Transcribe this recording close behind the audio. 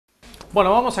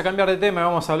Bueno, vamos a cambiar de tema y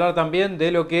vamos a hablar también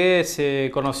de lo que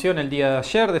se conoció en el día de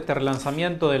ayer, de este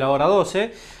relanzamiento de la hora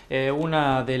 12,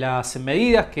 una de las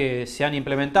medidas que se han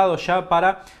implementado ya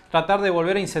para tratar de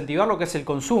volver a incentivar lo que es el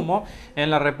consumo en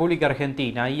la República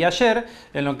Argentina. Y ayer,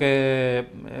 en lo que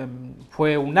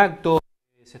fue un acto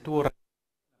que se estuvo realizando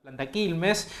en la planta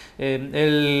Quilmes,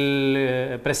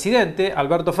 el presidente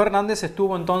Alberto Fernández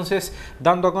estuvo entonces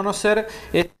dando a conocer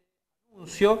este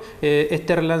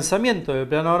relanzamiento del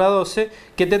plan Ahora 12,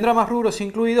 que tendrá más rubros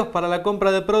incluidos para la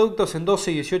compra de productos en 12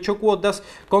 y 18 cuotas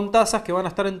con tasas que van a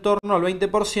estar en torno al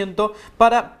 20%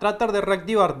 para tratar de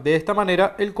reactivar de esta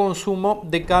manera el consumo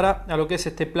de cara a lo que es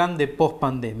este plan de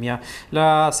pospandemia.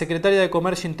 La secretaria de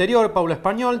Comercio Interior, Paula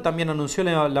Español, también anunció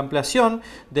la ampliación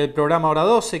del programa Ahora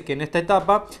 12, que en esta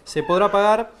etapa se podrá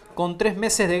pagar con 3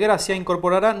 meses de gracia.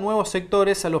 Incorporará nuevos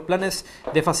sectores a los planes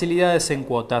de facilidades en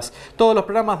cuotas. Todos los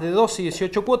programas de 12 y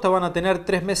 18 cuotas van a tener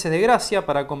 3 meses de gracia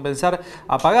para compensar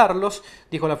a pagarlos,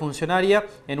 dijo la funcionaria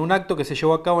en un acto que se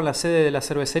llevó a cabo en la sede de la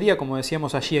cervecería, como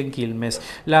decíamos, allí en Quilmes.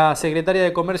 La secretaria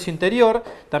de Comercio Interior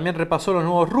también repasó los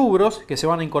nuevos rubros que se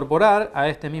van a incorporar a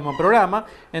este mismo programa,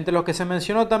 entre los que se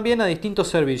mencionó también a distintos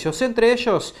servicios, entre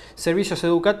ellos servicios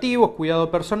educativos, cuidado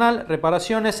personal,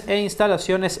 reparaciones e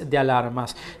instalaciones de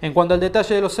alarmas. En cuanto al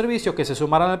detalle de los servicios que se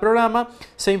sumarán al programa,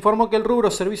 se informó que el rubro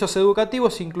servicios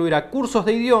educativos incluirá cursos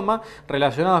de idioma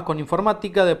relacionados con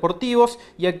informática, deportivos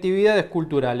y actividades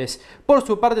culturales. Por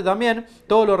su parte también,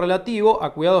 todo lo relativo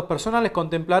a cuidados personales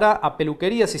contemplará a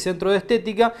peluquerías y centros de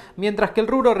estética, mientras que el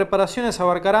rubro reparaciones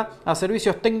abarcará a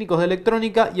servicios técnicos de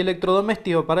electrónica y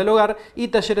electrodomésticos para el hogar y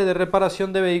talleres de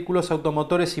reparación de vehículos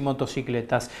automotores y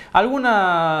motocicletas.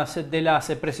 Algunas de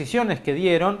las precisiones que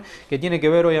dieron, que tiene que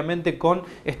ver obviamente con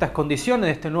estas condiciones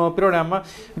de este nuevo programa,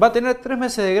 va a tener 3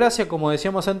 meses de gracia, como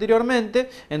decíamos anteriormente,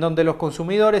 en donde los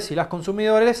consumidores y las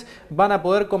consumidores van a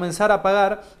poder comenzar a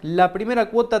pagar la primera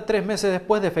cuota 3 meses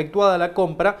después de efectuada la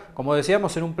compra, como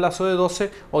decíamos, en un plazo de 12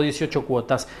 o 18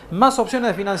 cuotas. Más opciones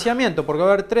de financiamiento, porque va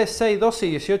a haber 3, 6, 12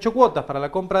 y 18 cuotas para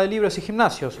la compra de libros y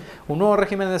gimnasios, un nuevo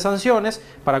régimen de sanciones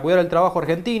para cuidar el trabajo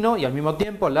argentino y al mismo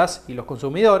tiempo las y los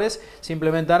consumidores. Se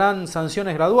implementarán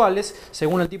sanciones graduales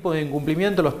según el tipo de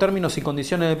incumplimiento, los términos y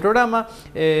condiciones del programa,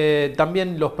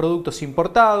 también los productos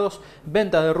importados,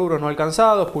 venta de rubros no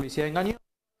alcanzados, publicidad engañosa,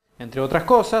 entre otras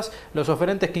cosas. Los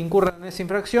oferentes que incurran en esa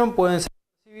infracción pueden ser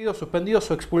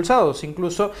suspendidos o expulsados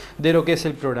incluso de lo que es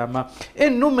el programa.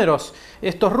 En números,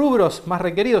 estos rubros más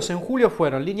requeridos en julio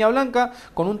fueron línea blanca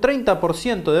con un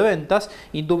 30% de ventas,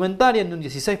 indumentaria en un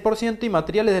 16% y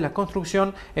materiales de la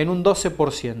construcción en un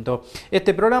 12%.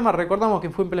 Este programa, recordamos que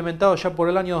fue implementado ya por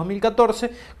el año 2014,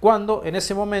 cuando en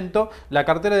ese momento la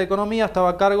cartera de Economía estaba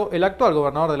a cargo el actual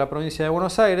gobernador de la provincia de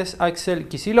Buenos Aires, Axel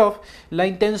Kicillof. La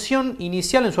intención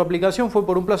inicial en su aplicación fue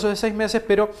por un plazo de 6 meses,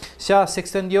 pero ya se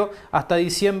extendió hasta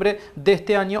diciembre de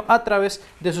este año a través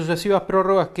de sucesivas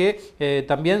prórrogas que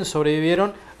también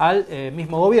sobrevivieron al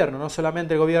mismo gobierno, no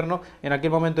solamente el gobierno en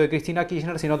aquel momento de Cristina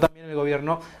Kirchner, sino también el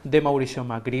gobierno de Mauricio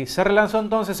Macri. Se relanzó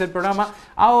entonces el programa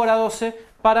Ahora 12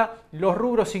 para los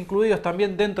rubros incluidos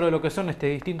también dentro de lo que son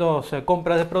distintos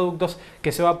compras de productos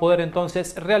que se va a poder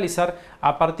entonces realizar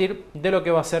a partir de lo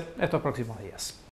que va a ser estos próximos días.